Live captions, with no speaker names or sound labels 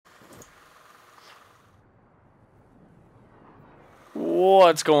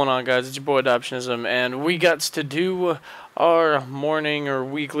What's going on, guys? It's your boy Adoptionism, and we got to do our morning or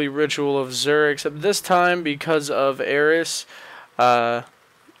weekly ritual of Xur, except this time because of Eris.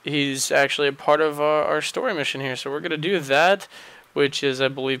 He's actually a part of our story mission here, so we're going to do that, which is, I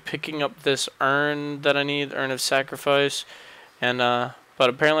believe, picking up this urn that I need, Urn of Sacrifice. And but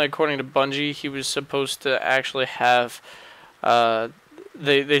apparently, according to Bungie, he was supposed to actually have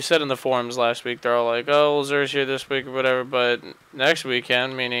they said in the forums last week, they're all like, oh, Xur's here this week or whatever, but next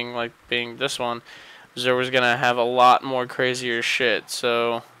weekend, meaning like being this one, Xur was gonna have a lot more crazier shit.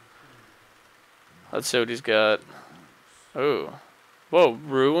 So let's see what he's got. Oh, whoa,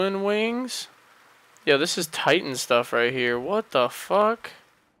 Ruin Wings. Yeah, this is Titan stuff right here. What the fuck?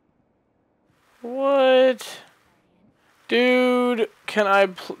 What? Dude, can I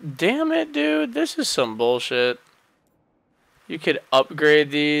damn it, dude, this is some bullshit. You could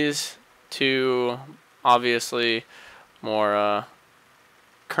upgrade these to obviously more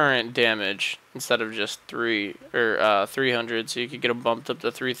current damage instead of just 300, so you could get them bumped up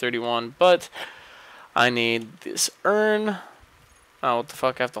to 331. But I need this urn. Oh, what the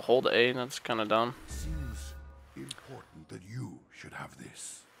fuck? I have to hold A. That's kind of dumb. Seems important that you should have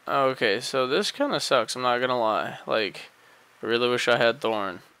this. Okay, so this kind of sucks. I'm not gonna lie. Like, I really wish I had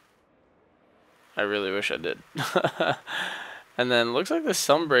Thorn. I really wish I did. And then looks like the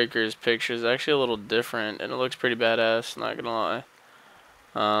Sunbreakers picture is actually a little different, and it looks pretty badass, not gonna lie.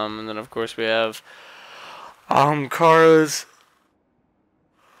 And then of course we have Kara's.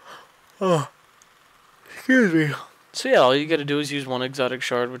 Oh, excuse me. So yeah, all you gotta do is use one exotic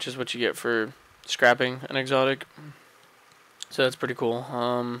shard, which is what you get for scrapping an exotic. So that's pretty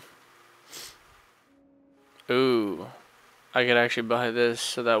cool. Ooh, I could actually buy this,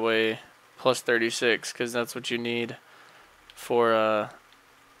 so that way plus 36, because that's what you need for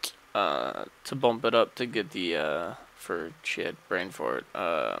to bump it up to get the for shit brain fart.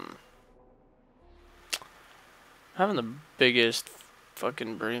 Having the biggest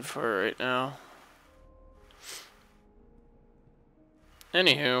fucking brain fart right now.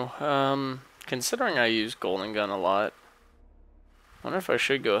 Anywho, considering I use Golden Gun a lot, I wonder if I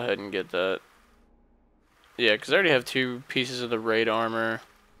should go ahead and get that. Yeah, because I already have 2 pieces of the raid armor.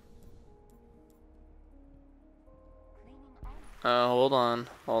 Hold on,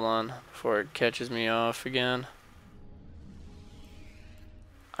 before it catches me off again.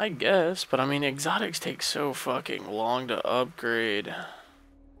 I guess, but I mean, exotics take so fucking long to upgrade.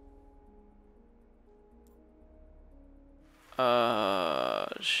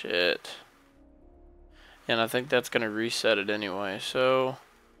 Shit. And I think that's gonna reset it anyway, so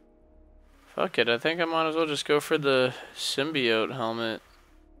fuck it, I think I might as well just go for the symbiote helmet.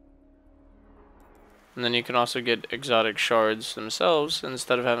 And then you can also get exotic shards themselves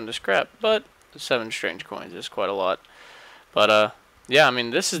instead of having to scrap. But 7 strange coins is quite a lot. But yeah, I mean,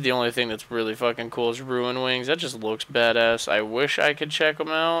 this is the only thing that's really fucking cool is Ruin Wings. That just looks badass. I wish I could check them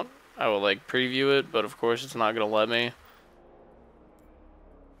out. I would like preview it, but of course it's not gonna let me.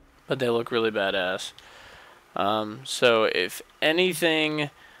 But they look really badass. So if anything,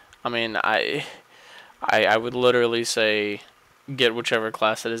 I mean, I would literally say get whichever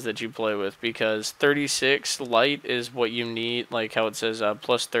class it is that you play with, because 36 light is what you need, like how it says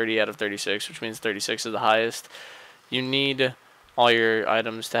plus 30 out of 36, which means 36 is the highest. You need all your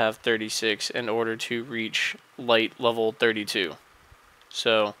items to have 36 in order to reach light level 32.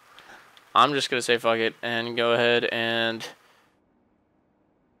 So I'm just gonna say fuck it and go ahead and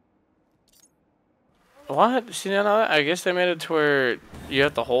what? See, now I guess they made it to where you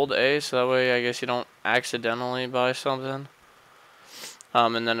have to hold A, so that way I guess you don't accidentally buy something.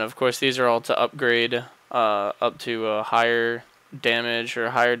 And then of course these are all to upgrade up to higher damage or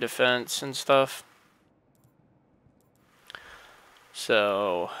higher defense and stuff.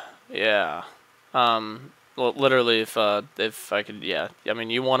 So yeah, literally if I could, yeah, I mean,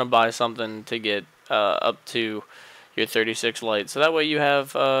 you want to buy something to get up to your 36 light, so that way you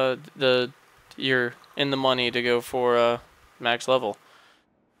have you're in the money to go for max level.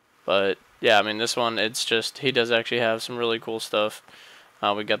 But yeah, I mean, this one, it's just, he does actually have some really cool stuff.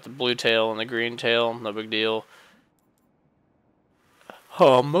 We got the blue tail and the green tail, no big deal.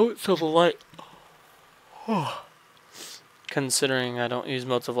 Oh, motes of light. Considering I don't use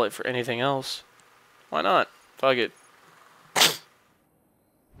motes of light for anything else, why not? Fuck it.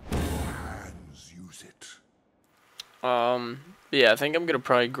 Hands use it. Yeah, I think I'm gonna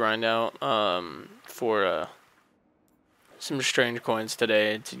probably grind out for some strange coins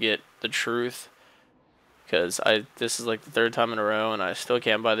today to get the truth. Because this is like the 3rd time in a row and I still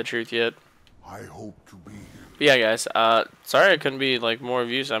can't buy the truth yet. I hope to be. But yeah, guys, sorry I couldn't be like more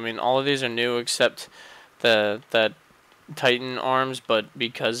views. I mean, all of these are new except that Titan arms, but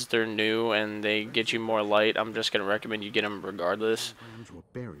because they're new and they get you more light, I'm just going to recommend you get them regardless,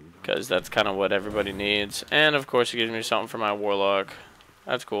 because that's kind of what everybody needs. And of course it gives me something for my Warlock.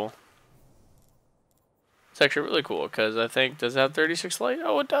 That's cool. It's actually really cool, because I think, does it have 36 light?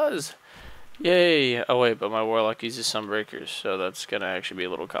 Oh, it does! Yay! Oh wait, but my Warlock uses Sunbreakers, so that's going to actually be a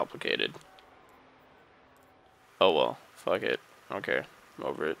little complicated. Oh well, fuck it. Okay, I'm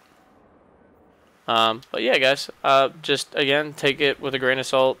over it. But yeah, guys, just again, take it with a grain of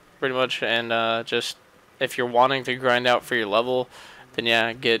salt, pretty much, and just if you're wanting to grind out for your level, then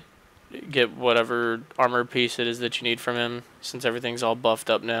yeah, get whatever armor piece it is that you need from him, since everything's all buffed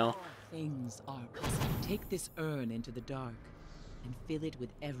up now. Things are custom. Take this urn into the dark and fill it with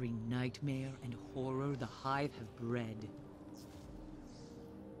every nightmare and horror the Hive have bred.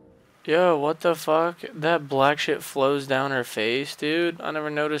 Yo, what the fuck? That black shit flows down her face, dude? I never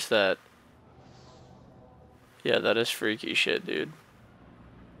noticed that. Yeah, that is freaky shit, dude.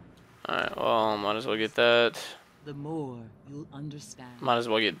 Alright, well, might as well get that. The more you'll understand. Might as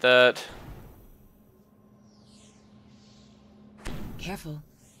well get that. Careful.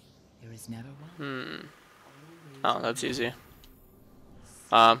 There is never one. Oh, that's easy.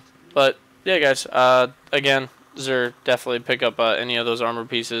 But yeah, guys. Again, Xur, definitely pick up any of those armor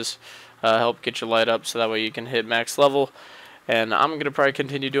pieces. Help get your light up, so that way you can hit max level. And I'm gonna probably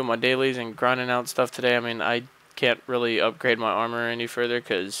continue doing my dailies and grinding out stuff today. I mean, I can't really upgrade my armor any further,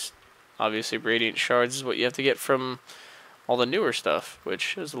 because obviously Radiant Shards is what you have to get from all the newer stuff,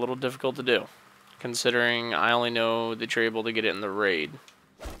 which is a little difficult to do, considering I only know that you're able to get it in the raid.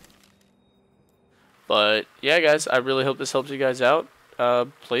 But yeah, guys, I really hope this helps you guys out.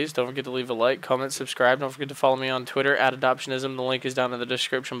 Please don't forget to leave a like, comment, subscribe. Don't forget to follow me on Twitter @Adoptionism. The link is down in the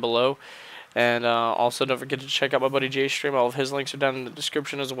description below. And also don't forget to check out my buddy Jay's stream. All of his links are down in the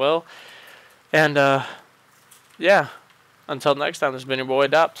description as well. And yeah, until next time, this has been your boy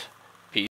Adopt.